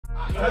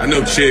I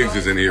know Chigs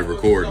is in here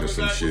recording or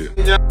some shit.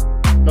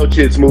 No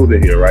Chid Smooth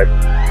in here, right?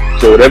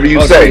 So whatever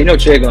you say, you know,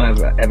 Chig gonna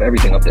have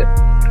everything up there.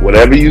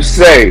 Whatever you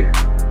say,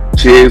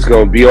 Chid's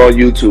gonna be on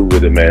YouTube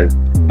with it, man.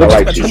 I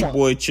like you. Your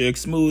boy Chig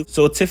Smooth.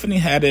 So Tiffany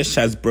Haddish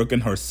has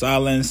broken her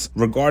silence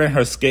regarding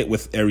her skit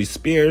with Aries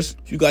Spears.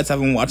 If you guys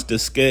haven't watched the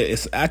skit,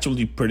 it's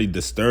actually pretty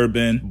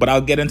disturbing, but I'll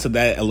get into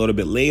that a little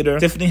bit later.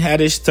 Tiffany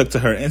Haddish took to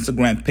her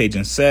Instagram page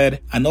and said,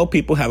 "I know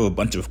people have a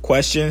bunch of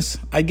questions.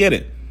 I get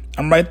it.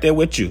 I'm right there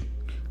with you.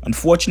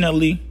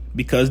 Unfortunately,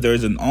 because there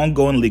is an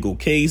ongoing legal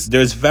case,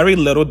 there's very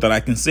little that I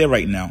can say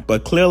right now.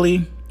 But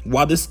clearly,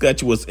 while this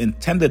sketch was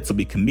intended to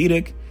be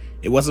comedic,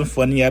 it wasn't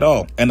funny at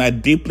all, and I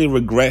deeply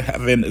regret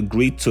having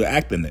agreed to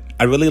act in it.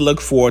 I really look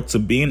forward to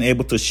being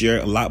able to share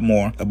a lot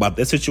more about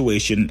this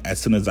situation as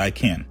soon as I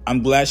can."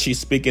 I'm glad she's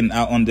speaking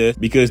out on this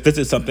because this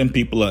is something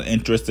people are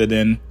interested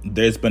in.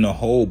 There's been a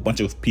whole bunch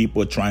of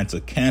people trying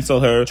to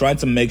cancel her, trying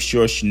to make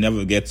sure she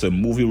never gets a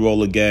movie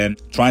role again,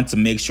 trying to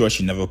make sure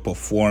she never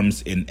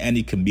performs in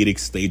any comedic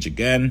stage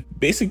again,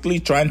 basically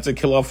trying to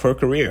kill off her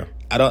career.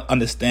 I don't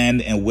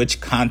understand in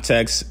which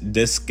context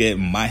this skit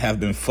might have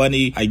been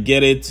funny. I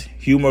get it.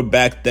 Humor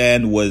back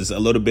then was a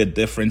little bit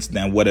different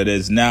than what it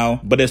is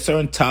now, but there's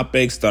certain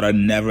topics that are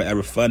never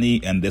ever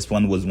funny, and this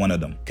one was one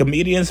of them.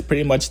 Comedians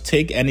pretty much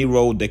take any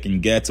role they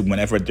can get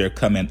whenever they're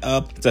coming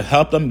up to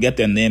help them get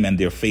their name and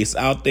their face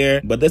out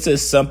there, but this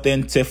is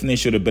something Tiffany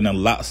should have been a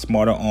lot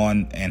smarter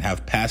on and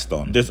have passed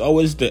on. There's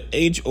always the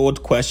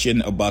age-old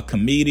question about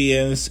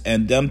comedians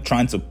and them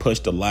trying to push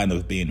the line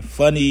of being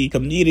funny.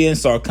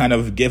 Comedians are kind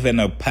of given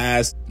a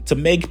pass to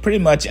make pretty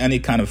much any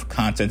kind of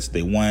content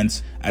they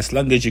want, as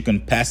long as you can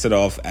pass it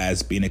off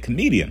as being a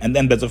comedian. And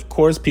then there's of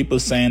course people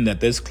saying that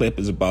this clip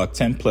is about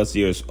 10 plus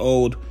years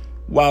old,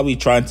 while we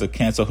trying to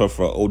cancel her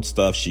for old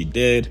stuff she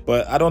did.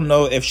 But I don't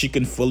know if she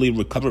can fully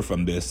recover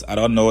from this. I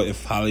don't know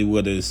if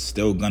Hollywood is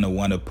still gonna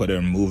want to put her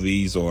in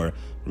movies or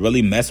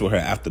really mess with her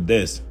after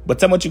this. But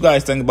tell me what you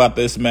guys think about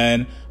this,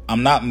 man.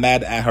 I'm not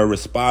mad at her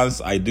response.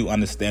 I do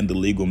understand the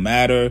legal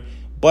matter,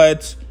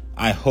 but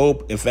I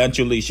hope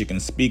eventually she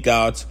can speak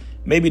out.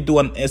 Maybe do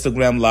an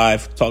Instagram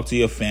live, talk to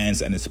your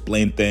fans and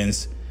explain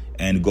things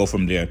and go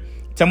from there.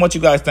 Tell me what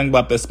you guys think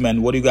about this,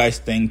 man. What do you guys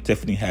think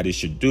Tiffany Haddish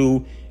should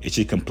do? Is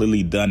she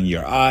completely done in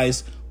your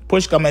eyes?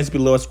 Push comments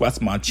below, subscribe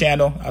to my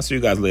channel. I'll see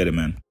you guys later,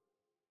 man.